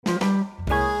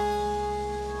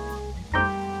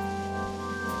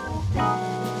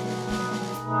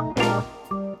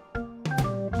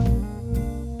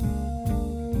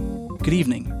Good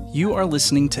evening. You are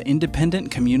listening to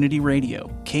Independent Community Radio,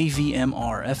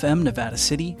 KVMR FM Nevada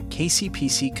City,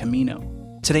 KCPC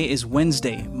Camino. Today is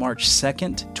Wednesday, March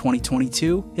 2nd,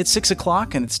 2022. It's 6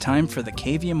 o'clock and it's time for the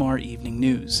KVMR Evening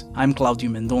News. I'm Claudio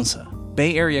Mendonça.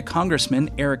 Bay Area Congressman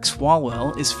Eric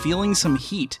Swalwell is feeling some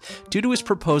heat due to his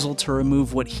proposal to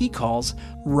remove what he calls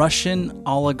Russian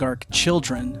oligarch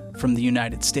children from the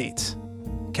United States.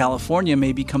 California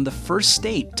may become the first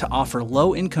state to offer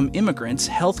low-income immigrants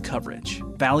health coverage.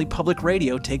 Valley Public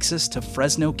Radio takes us to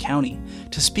Fresno County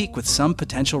to speak with some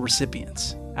potential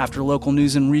recipients. After local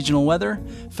news and regional weather,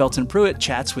 Felton Pruitt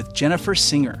chats with Jennifer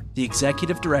Singer, the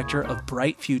executive director of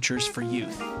Bright Futures for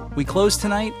Youth. We close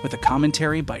tonight with a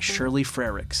commentary by Shirley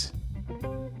Frericks.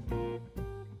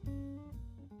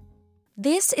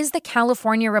 This is the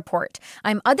California Report.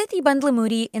 I'm Aditi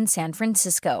Bandlamudi in San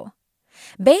Francisco.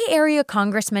 Bay Area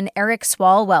Congressman Eric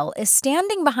Swalwell is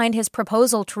standing behind his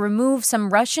proposal to remove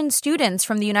some Russian students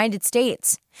from the United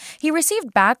States. He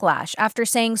received backlash after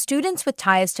saying students with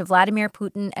ties to Vladimir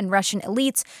Putin and Russian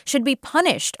elites should be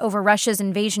punished over Russia's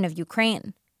invasion of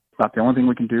Ukraine. It's not the only thing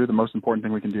we can do. The most important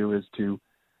thing we can do is to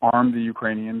arm the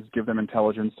Ukrainians, give them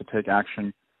intelligence to take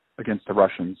action against the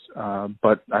Russians.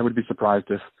 But I would be surprised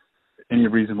if any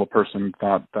reasonable person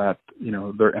thought that,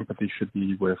 their empathy should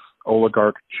be with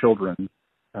oligarch children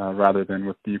rather than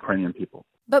with the Ukrainian people.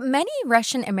 But many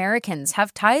Russian Americans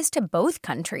have ties to both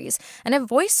countries and have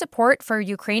voiced support for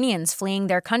Ukrainians fleeing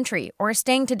their country or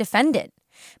staying to defend it.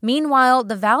 Meanwhile,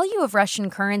 the value of Russian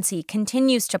currency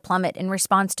continues to plummet in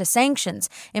response to sanctions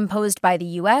imposed by the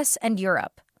U.S. and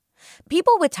Europe.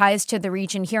 People with ties to the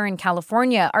region here in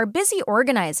California are busy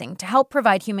organizing to help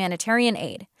provide humanitarian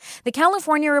aid. The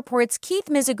California Report's Keith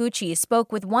Mizuguchi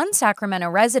spoke with one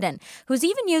Sacramento resident who's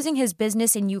even using his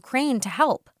business in Ukraine to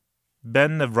help.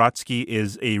 Ben Navratsky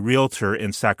is a realtor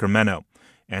in Sacramento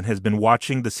and has been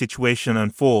watching the situation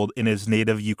unfold in his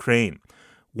native Ukraine,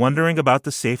 wondering about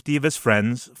the safety of his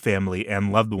friends, family,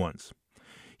 and loved ones.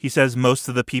 He says most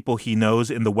of the people he knows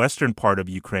in the western part of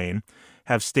Ukraine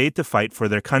have stayed to fight for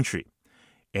their country,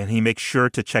 and he makes sure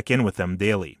to check in with them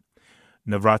daily.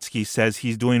 Navratsky says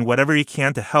he's doing whatever he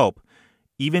can to help,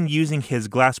 even using his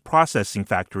glass processing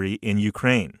factory in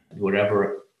Ukraine.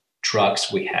 Whatever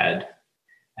trucks we had,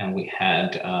 and we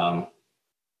had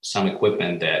some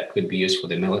equipment that could be used for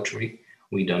the military,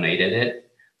 we donated it.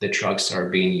 The trucks are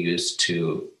being used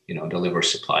to, deliver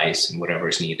supplies and whatever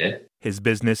is needed. His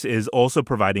business is also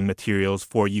providing materials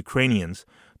for Ukrainians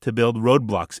to build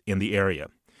roadblocks in the area.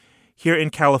 Here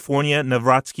in California,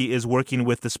 Navratsky is working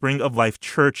with the Spring of Life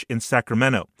Church in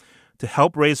Sacramento to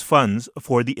help raise funds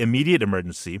for the immediate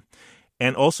emergency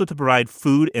and also to provide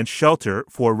food and shelter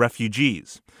for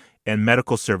refugees and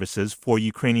medical services for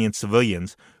Ukrainian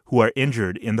civilians who are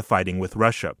injured in the fighting with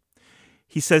Russia.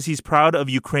 He says he's proud of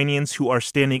Ukrainians who are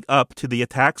standing up to the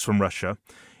attacks from Russia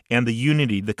and the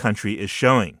unity the country is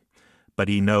showing. But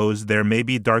he knows there may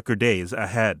be darker days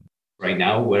ahead. Right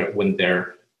now, when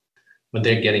they're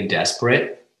getting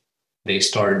desperate, they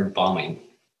start bombing.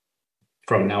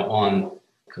 From now on,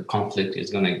 the conflict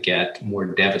is going to get more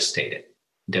devastating.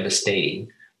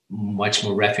 Much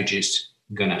more refugees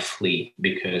going to flee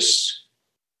because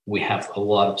we have a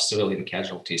lot of civilian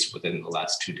casualties within the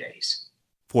last 2 days.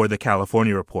 For the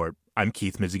California Report, I'm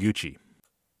Keith Mizuguchi.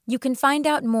 You can find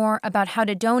out more about how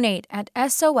to donate at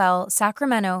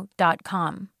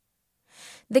solsacramento.com.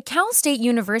 The Cal State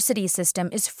University system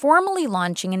is formally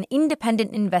launching an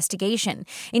independent investigation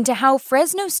into how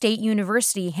Fresno State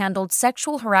University handled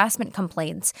sexual harassment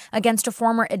complaints against a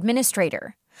former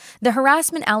administrator. The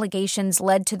harassment allegations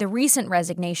led to the recent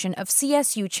resignation of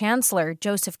CSU Chancellor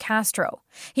Joseph Castro.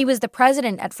 He was the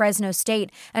president at Fresno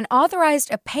State and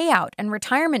authorized a payout and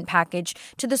retirement package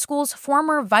to the school's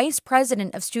former vice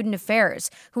president of student affairs,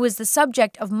 who was the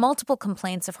subject of multiple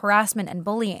complaints of harassment and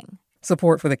bullying.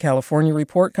 Support for the California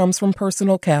Report comes from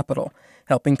Personal Capital,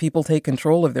 helping people take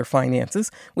control of their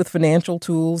finances with financial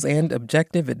tools and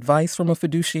objective advice from a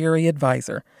fiduciary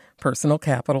advisor.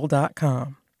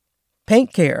 PersonalCapital.com.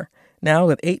 Paint Care, now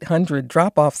with 800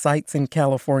 drop-off sites in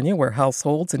California where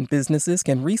households and businesses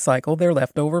can recycle their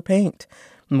leftover paint.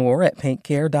 More at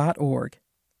paintcare.org.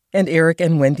 And Eric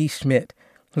and Wendy Schmidt,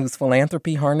 whose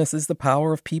philanthropy harnesses the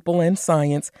power of people and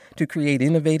science to create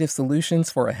innovative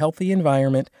solutions for a healthy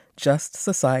environment, just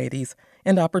societies,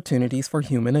 and opportunities for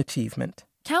human achievement.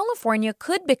 California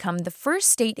could become the first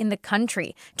state in the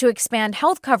country to expand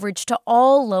health coverage to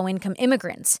all low-income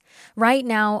immigrants. Right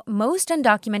now, most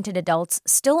undocumented adults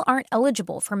still aren't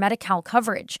eligible for Medi-Cal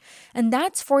coverage, and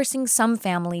that's forcing some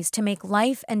families to make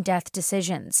life and death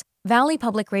decisions. Valley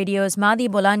Public Radio's Madi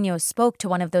Bolaños spoke to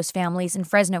one of those families in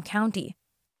Fresno County.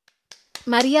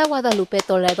 Maria Guadalupe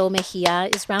Toledo Mejia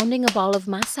is rounding a ball of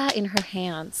masa in her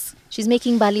hands. She's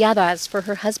making baleadas for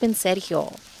her husband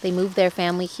Sergio. They moved their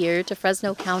family here to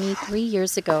Fresno County 3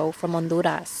 years ago from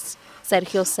Honduras.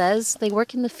 Sergio says they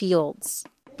work in the fields.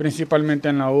 Principalmente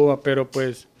en la uva, pero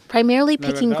pues primarily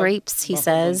picking grapes, he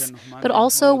says, but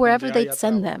also wherever they'd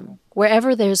send them,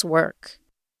 wherever there's work.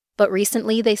 But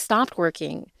recently they stopped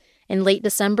working. In late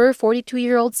December,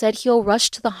 42-year-old Sergio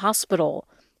rushed to the hospital.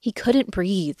 He couldn't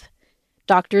breathe.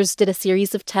 Doctors did a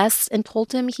series of tests and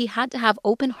told him he had to have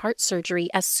open heart surgery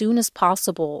as soon as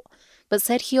possible. But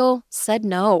Sergio said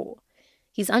no.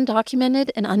 He's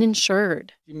undocumented and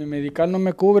uninsured. He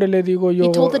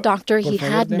told the doctor he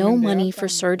had no money for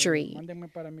surgery.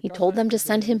 He told them to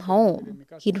send him home.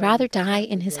 He'd rather die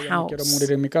in his house.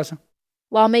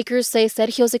 Lawmakers say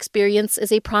Sergio's experience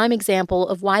is a prime example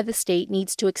of why the state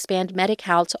needs to expand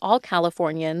Medi-Cal to all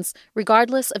Californians,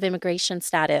 regardless of immigration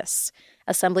status.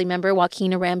 Assemblymember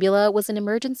Joaquin Arambula was an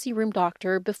emergency room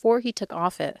doctor before he took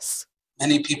office.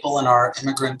 Many people in our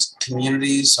immigrant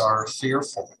communities are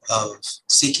fearful of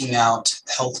seeking out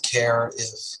health care if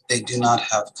they do not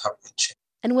have coverage.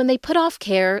 And when they put off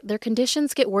care, their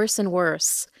conditions get worse and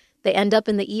worse. They end up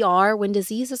in the ER when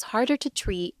disease is harder to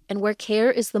treat and where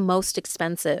care is the most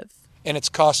expensive. And it's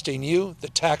costing you, the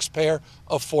taxpayer,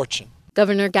 a fortune.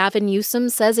 Governor Gavin Newsom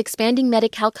says expanding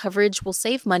Medi-Cal coverage will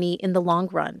save money in the long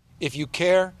run. If you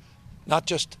care not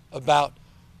just about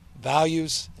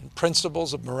values and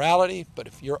principles of morality, but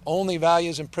if your only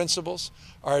values and principles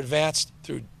are advanced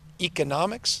through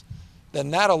economics,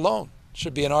 then that alone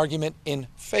should be an argument in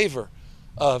favor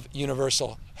of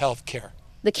universal health care.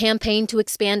 The campaign to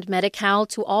expand Medi-Cal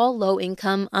to all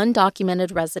low-income,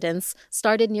 undocumented residents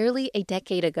started nearly a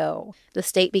decade ago. The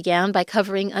state began by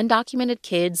covering undocumented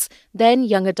kids, then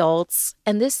young adults,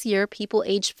 and this year people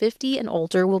age 50 and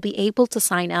older will be able to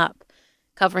sign up.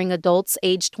 Covering adults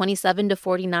aged 27 to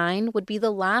 49 would be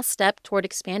the last step toward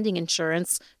expanding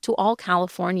insurance to all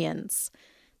Californians.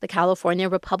 The California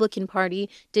Republican Party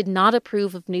did not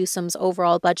approve of Newsom's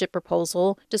overall budget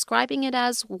proposal, describing it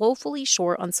as woefully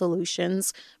short on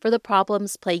solutions for the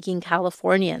problems plaguing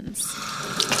Californians.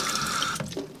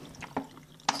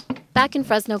 Back in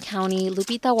Fresno County,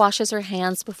 Lupita washes her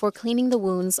hands before cleaning the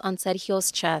wounds on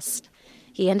Sergio's chest.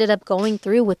 He ended up going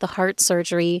through with the heart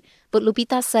surgery, but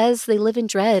Lupita says they live in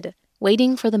dread,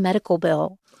 waiting for the medical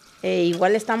bill.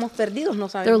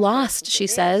 They're lost, she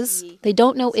says. They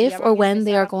don't know if or when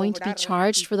they are going to be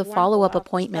charged for the follow-up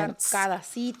appointments.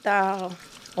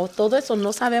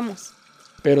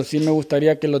 Pero sí me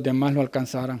gustaría que los demás lo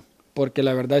alcanzaran, porque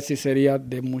la verdad sí sería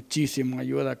de muchísima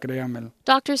ayuda, créanmelo.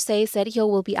 Doctors say Sergio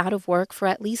will be out of work for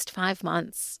at least 5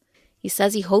 months. He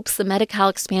says he hopes the Medi-Cal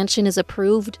expansion is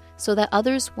approved so that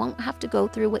others won't have to go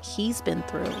through what he's been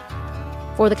through.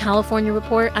 For the California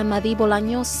Report, I'm Madi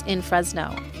Bolaños in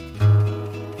Fresno.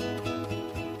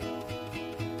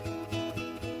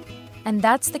 And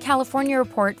that's the California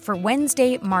Report for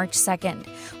Wednesday, March 2nd.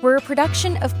 We're a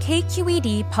production of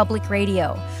KQED Public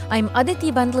Radio. I'm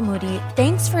Aditi Bandlamudi.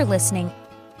 Thanks for listening.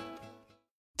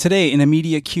 Today in a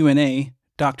media Q&A,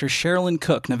 Dr. Sherilyn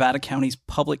Cook, Nevada County's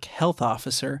public health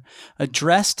officer,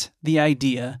 addressed the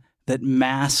idea that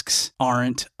masks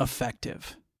aren't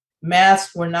effective.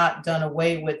 Masks were not done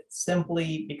away with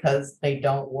simply because they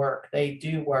don't work. They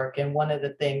do work. And one of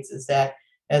the things is that,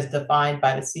 as defined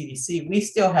by the CDC, we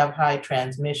still have high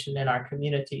transmission in our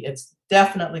community. It's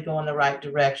definitely going the right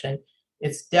direction.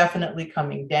 It's definitely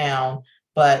coming down,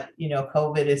 but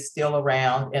COVID is still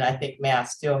around, and I think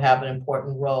masks still have an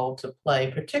important role to play,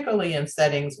 particularly in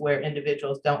settings where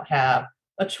individuals don't have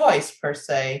a choice per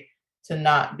se to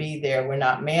not be there. We're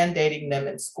not mandating them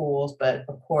at schools, but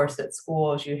of course at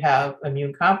schools you have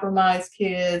immune compromised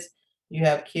kids, you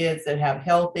have kids that have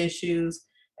health issues,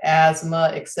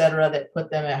 asthma, et cetera, that put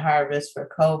them at higher risk for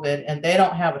COVID, and they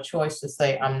don't have a choice to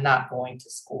say, I'm not going to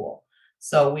school.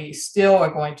 So we still are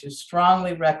going to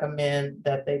strongly recommend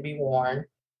that they be worn.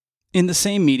 In the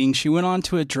same meeting, she went on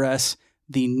to address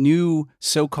the new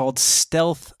so-called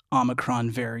stealth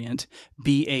Omicron variant,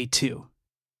 BA2.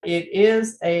 It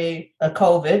is a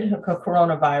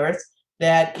coronavirus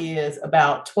that is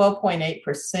about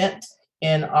 12.8%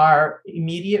 in our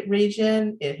immediate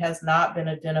region. It has not been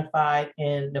identified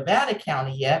in Nevada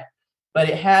County yet, but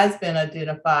it has been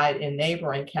identified in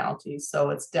neighboring counties. So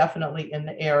it's definitely in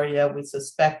the area. We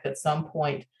suspect at some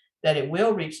point that it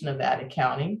will reach Nevada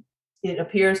County. It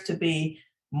appears to be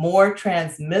more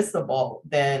transmissible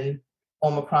than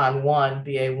Omicron 1,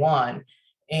 BA1.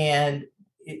 And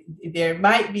there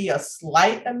might be a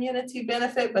slight immunity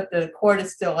benefit, but the court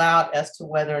is still out as to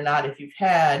whether or not if you've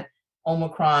had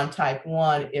Omicron type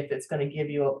 1 if it's going to give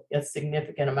you a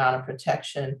significant amount of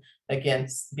protection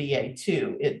against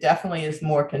BA2. It definitely is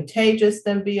more contagious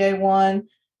than BA1,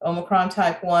 Omicron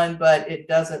type 1, but it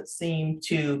doesn't seem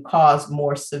to cause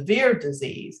more severe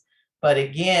disease. But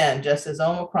again, just as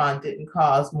Omicron didn't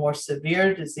cause more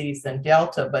severe disease than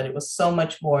Delta, but it was so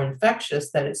much more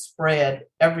infectious that it spread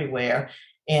everywhere.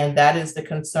 And that is the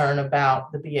concern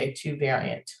about the BA2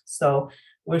 variant. So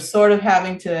we're sort of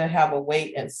having to have a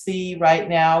wait and see right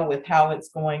now with how it's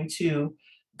going to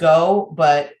go.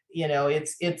 But, you know,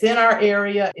 it's in our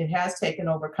area. It has taken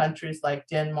over countries like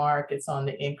Denmark. It's on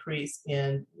the increase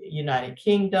in United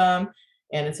Kingdom.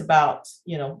 And it's about,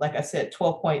 you know, like I said,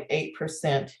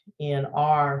 12.8% in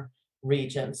our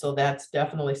region. So that's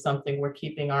definitely something we're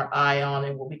keeping our eye on,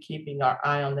 and we'll be keeping our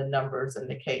eye on the numbers and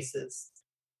the cases.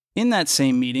 In that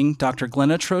same meeting, Dr.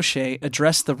 Glenna Trochet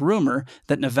addressed the rumor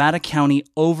that Nevada County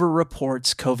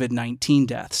overreports COVID-19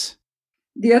 deaths.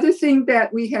 The other thing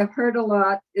that we have heard a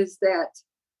lot is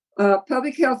that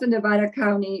public health in Nevada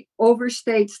County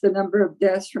overstates the number of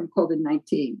deaths from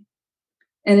COVID-19.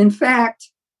 And in fact,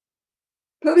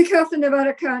 public health in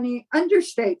Nevada County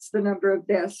understates the number of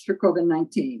deaths for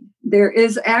COVID-19. There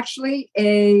is actually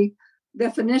a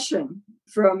definition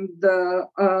from the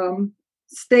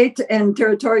state and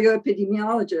territorial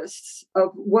epidemiologists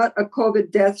of what a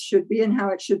COVID death should be and how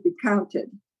it should be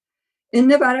counted. In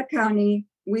Nevada County,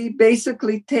 we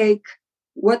basically take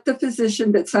what the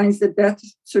physician that signs the death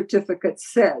certificate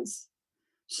says.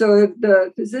 So if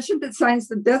the physician that signs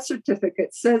the death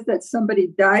certificate says that somebody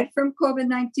died from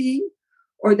COVID-19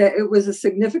 or that it was a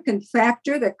significant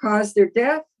factor that caused their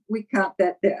death, we count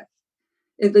that death.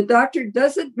 If the doctor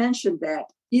doesn't mention that,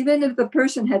 even if the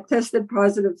person had tested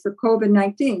positive for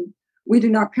COVID-19, we do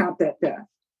not count that death.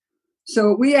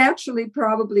 So we actually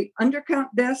probably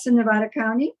undercount deaths in Nevada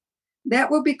County. That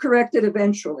will be corrected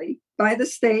eventually by the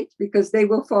state because they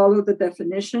will follow the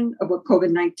definition of what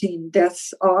COVID-19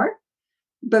 deaths are.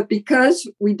 But because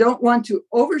we don't want to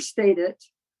overstate it,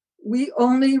 we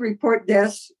only report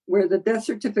deaths where the death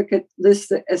certificate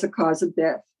lists it as a cause of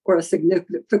death or a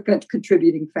significant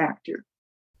contributing factor.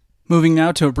 Moving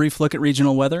now to a brief look at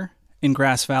regional weather. In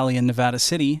Grass Valley and Nevada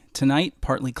City, tonight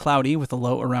partly cloudy with a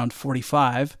low around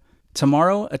 45.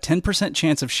 Tomorrow, a 10%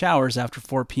 chance of showers after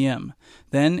 4 p.m.,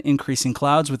 then increasing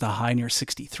clouds with a high near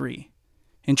 63.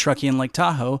 In Truckee and Lake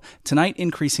Tahoe, tonight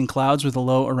increasing clouds with a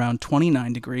low around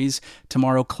 29 degrees,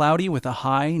 tomorrow cloudy with a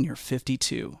high near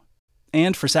 52.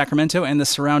 And for Sacramento and the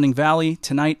surrounding valley,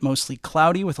 tonight mostly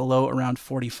cloudy with a low around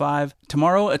 45,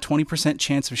 tomorrow a 20%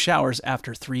 chance of showers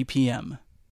after 3 p.m.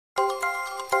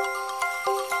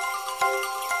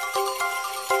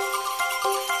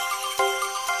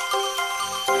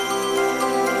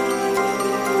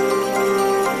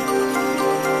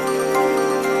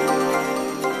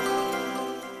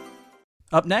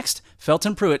 Up next,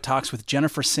 Felton Pruitt talks with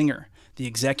Jennifer Singer, the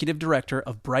Executive Director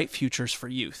of Bright Futures for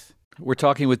Youth. We're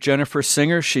talking with Jennifer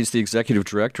Singer. She's the Executive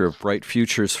Director of Bright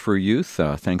Futures for Youth.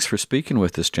 Thanks for speaking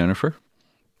with us, Jennifer.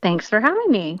 Thanks for having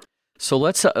me. So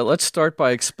let's start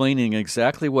by explaining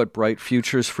exactly what Bright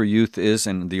Futures for Youth is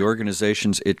and the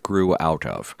organizations it grew out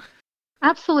of.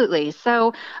 Absolutely.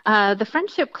 So the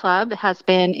Friendship Club has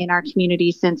been in our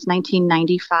community since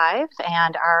 1995,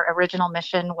 and our original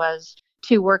mission was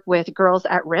to work with girls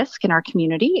at risk in our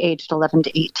community, aged 11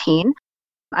 to 18.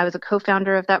 I was a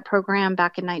co-founder of that program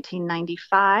back in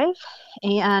 1995.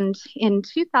 And in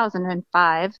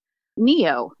 2005,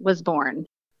 NEO was born.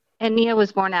 And NEO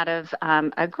was born out of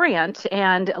a grant.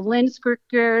 And Lynn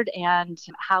Scrickard and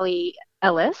Hallie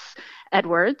Ellis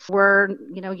Edwards were,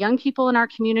 young people in our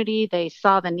community. They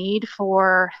saw the need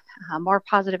for more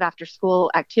positive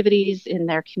after-school activities in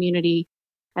their community,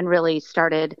 and really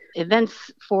started events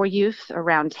for youth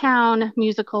around town,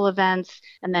 musical events.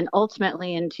 And then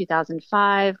ultimately in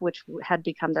 2005, which had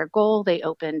become their goal, they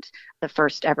opened the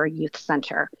first ever youth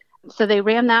center. So they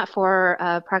ran that for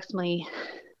approximately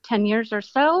 10 years or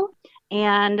so.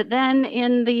 And then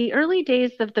in the early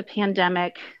days of the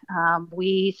pandemic,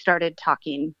 we started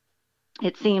talking.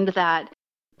 It seemed that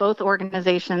both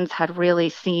organizations had really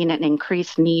seen an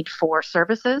increased need for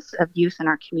services of youth in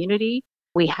our community.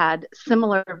 We had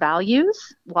similar values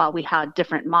while we had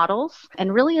different models.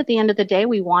 And really at the end of the day,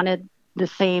 we wanted the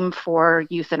same for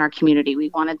youth in our community. We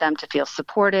wanted them to feel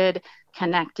supported,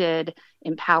 connected,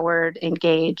 empowered,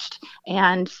 engaged.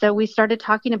 And so we started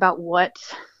talking about what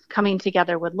coming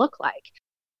together would look like.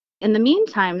 In the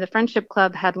meantime, the Friendship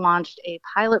Club had launched a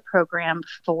pilot program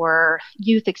for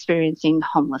youth experiencing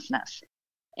homelessness.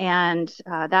 And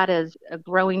that is a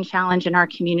growing challenge in our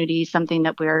community, something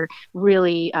that we're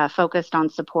really focused on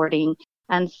supporting.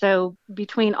 And so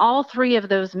between all three of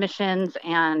those missions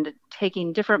and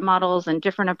taking different models and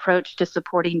different approach to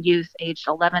supporting youth aged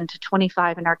 11 to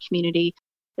 25 in our community,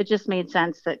 it just made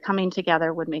sense that coming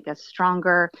together would make us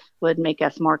stronger, would make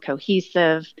us more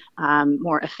cohesive,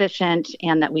 more efficient,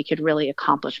 and that we could really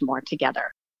accomplish more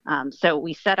together. So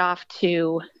we set off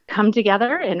to come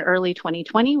together in early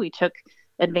 2020. We took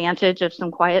advantage of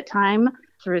some quiet time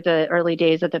through the early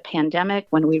days of the pandemic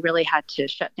when we really had to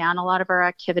shut down a lot of our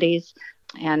activities,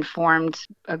 and formed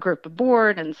a group of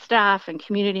board and staff and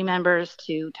community members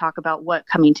to talk about what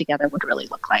coming together would really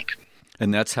look like.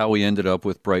 And that's how we ended up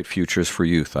with Bright Futures for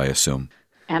Youth, I assume.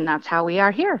 And that's how we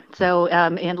are here. So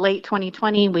in late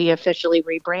 2020, we officially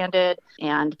rebranded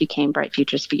and became Bright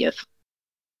Futures for Youth.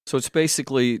 So it's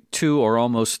basically 2 or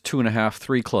almost 2.5,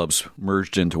 3 clubs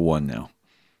merged into one now.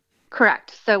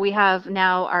 Correct. So we have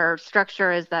now, our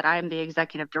structure is that I'm the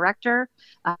executive director.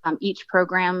 Each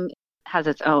program has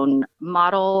its own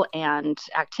model and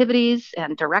activities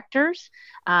and directors,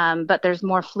 but there's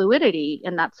more fluidity,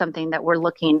 and that's something that we're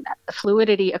looking at,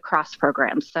 fluidity across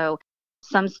programs. So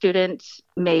some students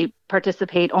may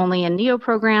participate only in NEO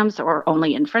programs or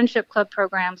only in Friendship Club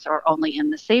programs or only in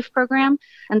the SAFE program,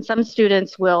 and some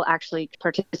students will actually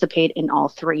participate in all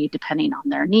three depending on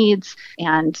their needs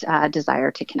and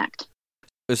desire to connect.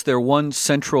 Is there one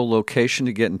central location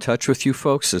to get in touch with you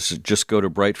folks? Is it just go to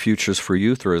Bright Futures for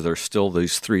Youth, or are there still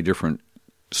these 3 different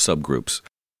subgroups?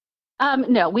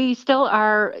 No, we still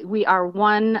are. We are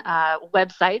one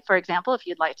website, for example, if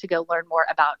you'd like to go learn more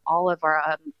about all of our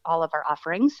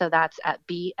offerings. So that's at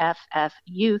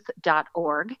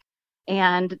bffyouth.org.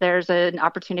 And there's an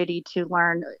opportunity to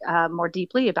learn more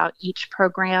deeply about each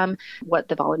program, what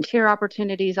the volunteer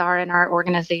opportunities are in our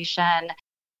organization,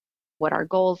 what our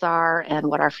goals are, and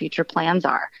what our future plans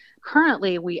are.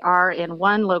 Currently, we are in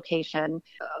one location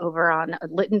over on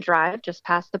Lytton Drive, just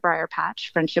past the Briar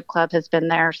Patch. Friendship Club has been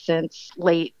there since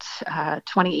late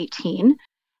 2018.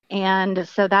 And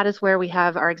so that is where we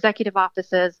have our executive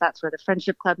offices. That's where the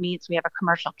Friendship Club meets. We have a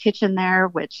commercial kitchen there,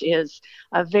 which is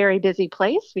a very busy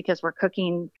place because we're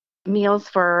cooking meals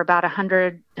for about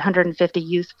 100, 150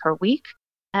 youth per week.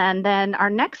 And then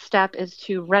our next step is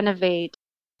to renovate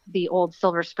the old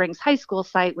Silver Springs High School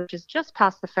site, which is just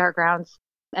past the fairgrounds,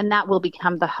 and that will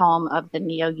become the home of the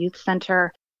NEO Youth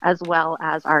Center as well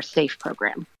as our SAFE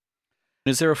program.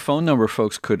 Is there a phone number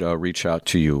folks could reach out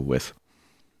to you with?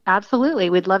 Absolutely.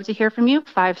 We'd love to hear from you,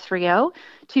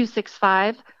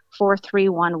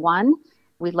 530-265-4311.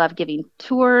 We love giving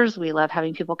tours. We love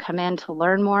having people come in to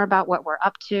learn more about what we're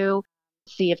up to,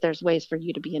 see if there's ways for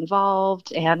you to be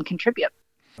involved and contribute.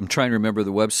 I'm trying to remember,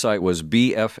 the website was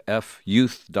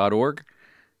bffyouth.org?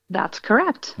 That's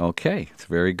correct. Okay, it's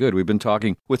very good. We've been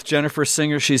talking with Jennifer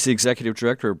Singer. She's the Executive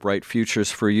Director of Bright Futures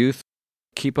for Youth.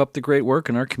 Keep up the great work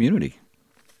in our community.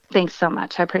 Thanks so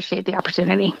much. I appreciate the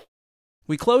opportunity.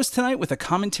 We close tonight with a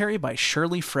commentary by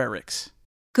Shirley Frericks.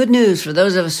 Good news for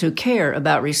those of us who care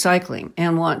about recycling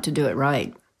and want to do it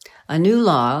right. A new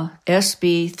law,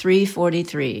 SB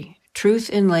 343, Truth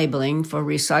in Labeling for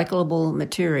Recyclable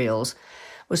Materials,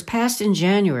 was passed in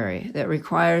January that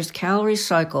requires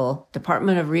CalRecycle,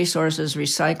 Department of Resources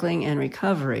Recycling and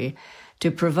Recovery,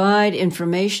 to provide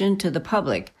information to the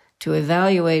public to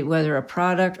evaluate whether a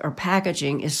product or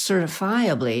packaging is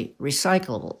certifiably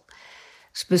recyclable.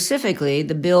 Specifically,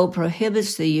 the bill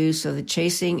prohibits the use of the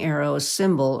chasing arrow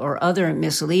symbol or other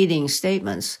misleading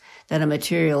statements that a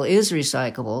material is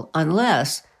recyclable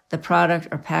unless the product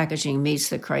or packaging meets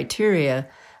the criteria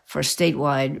for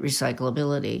statewide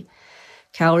recyclability.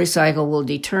 CalRecycle will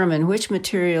determine which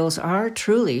materials are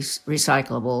truly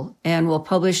recyclable and will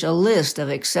publish a list of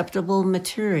acceptable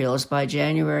materials by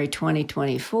January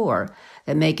 2024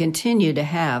 that may continue to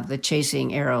have the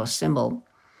chasing arrow symbol.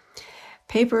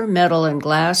 Paper, metal, and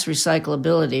glass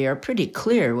recyclability are pretty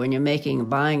clear when you're making a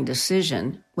buying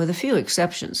decision, with a few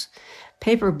exceptions.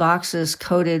 Paper boxes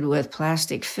coated with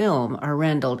plastic film are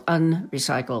rendered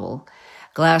unrecyclable.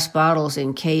 Glass bottles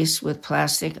encased with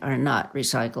plastic are not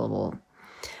recyclable.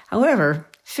 However,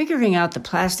 figuring out the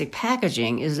plastic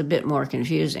packaging is a bit more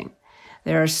confusing.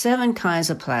 There are 7 kinds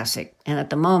of plastic, and at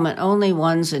the moment only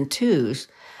 1s and 2s,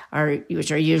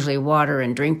 which are usually water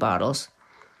and drink bottles,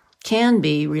 can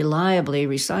be reliably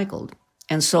recycled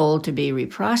and sold to be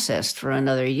reprocessed for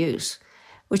another use,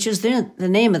 which is the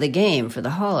name of the game for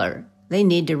the hauler. They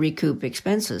need to recoup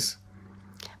expenses.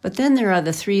 But then there are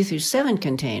the 3 through 7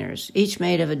 containers, each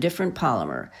made of a different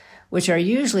polymer, which are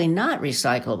usually not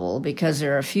recyclable because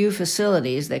there are few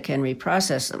facilities that can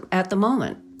reprocess them at the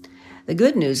moment. The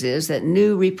good news is that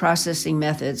new reprocessing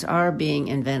methods are being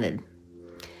invented.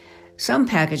 Some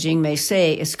packaging may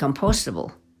say it's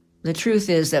compostable, The truth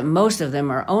is that most of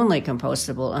them are only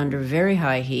compostable under very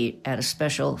high heat at a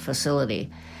special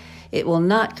facility. It will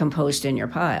not compost in your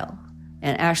pile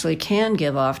and actually can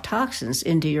give off toxins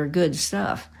into your good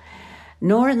stuff,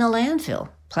 nor in the landfill.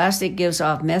 Plastic gives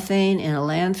off methane in a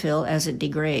landfill as it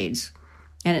degrades,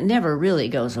 and it never really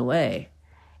goes away.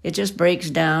 It just breaks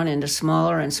down into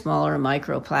smaller and smaller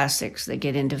microplastics that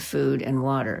get into food and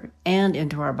water and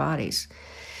into our bodies.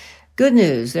 Good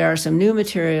news, there are some new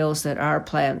materials that are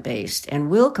plant-based and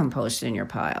will compost in your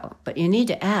pile, but you need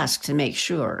to ask to make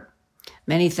sure.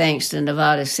 Many thanks to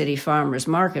Nevada City Farmers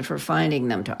Market for finding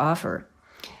them to offer.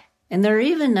 And there are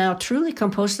even now truly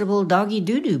compostable doggy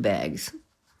doo-doo bags.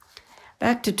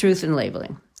 Back to truth in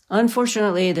labeling.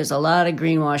 Unfortunately, there's a lot of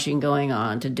greenwashing going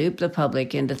on to dupe the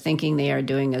public into thinking they are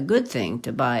doing a good thing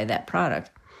to buy that product.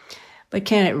 But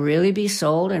can it really be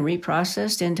sold and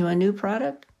reprocessed into a new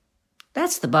product?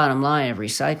 That's the bottom line of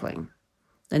recycling.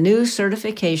 The new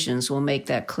certifications will make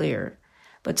that clear.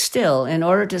 But still, in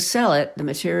order to sell it, the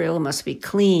material must be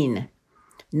clean.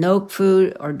 No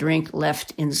food or drink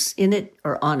left in it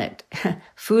or on it.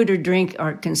 Food or drink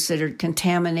are considered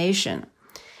contamination.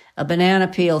 A banana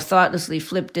peel thoughtlessly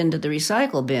flipped into the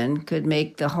recycle bin could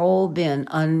make the whole bin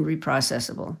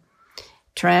unreprocessable.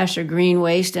 Trash or green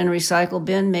waste in a recycle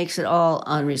bin makes it all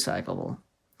unrecyclable.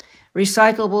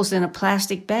 Recyclables in a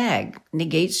plastic bag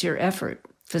negates your effort.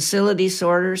 Facility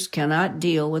sorters cannot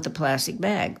deal with a plastic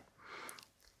bag.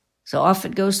 So off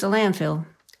it goes to landfill.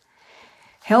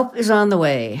 Help is on the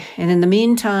way, and in the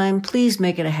meantime, please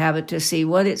make it a habit to see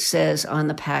what it says on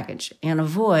the package and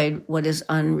avoid what is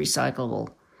unrecyclable.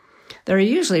 There are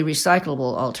usually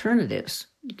recyclable alternatives.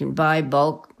 You can buy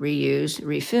bulk, reuse,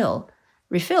 refill.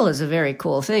 Refill is a very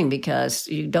cool thing because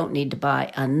you don't need to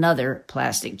buy another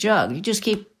plastic jug. You just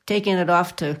keep taking it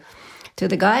off to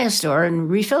the Gaia store and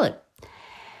refill it.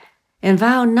 And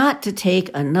vow not to take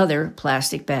another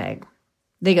plastic bag.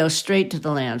 They go straight to the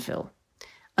landfill.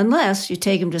 Unless you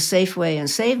take them to Safeway and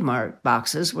Save Mart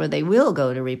boxes where they will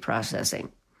go to reprocessing.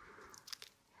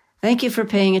 Thank you for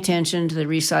paying attention to the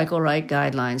Recycle Right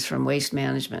guidelines from Waste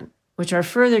Management, which are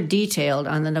further detailed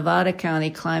on the Nevada County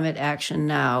Climate Action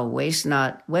Now Waste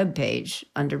Not webpage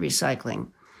under recycling.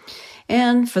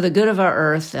 And for the good of our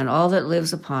earth and all that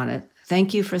lives upon it,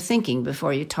 thank you for thinking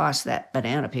before you toss that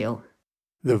banana peel.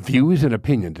 The views and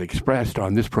opinions expressed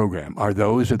on this program are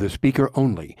those of the speaker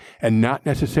only and not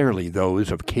necessarily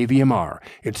those of KVMR,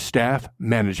 its staff,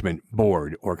 management,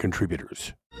 board, or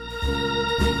contributors.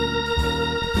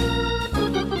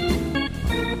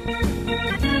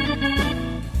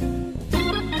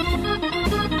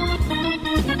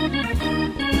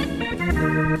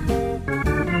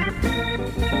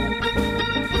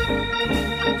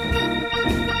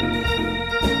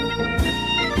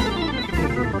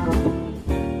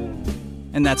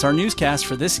 And that's our newscast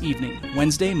for this evening,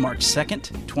 Wednesday, March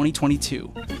 2nd,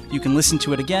 2022. You can listen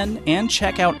to it again and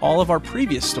check out all of our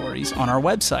previous stories on our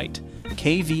website,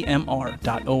 kvmr.org,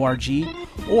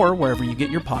 or wherever you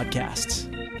get your podcasts.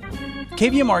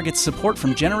 KVMR gets support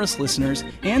from generous listeners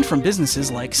and from businesses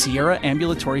like Sierra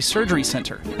Ambulatory Surgery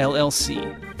Center,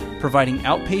 LLC, providing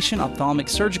outpatient ophthalmic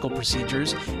surgical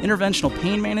procedures, interventional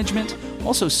pain management,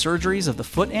 also surgeries of the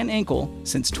foot and ankle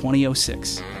since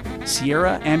 2006.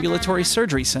 Sierra Ambulatory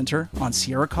Surgery Center on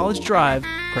Sierra College Drive,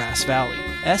 Grass Valley,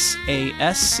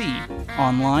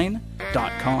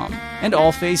 SASConline.com. And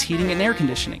All Phase Heating and Air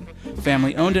Conditioning,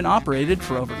 family owned and operated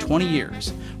for over 20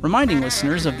 years, reminding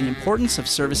listeners of the importance of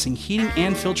servicing heating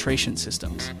and filtration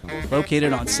systems.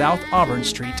 Located on South Auburn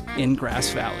Street in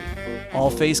Grass Valley.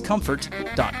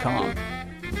 allphasecomfort.com.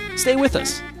 Stay with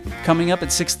us. Coming up at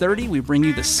 6:30, we bring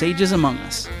you The Sages Among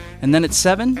Us. And then at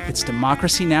 7, it's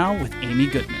Democracy Now! With Amy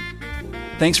Goodman.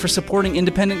 Thanks for supporting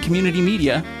independent community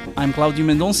media. I'm Claudio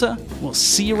Mendonça. We'll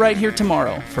see you right here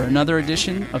tomorrow for another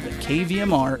edition of the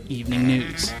KVMR Evening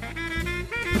News.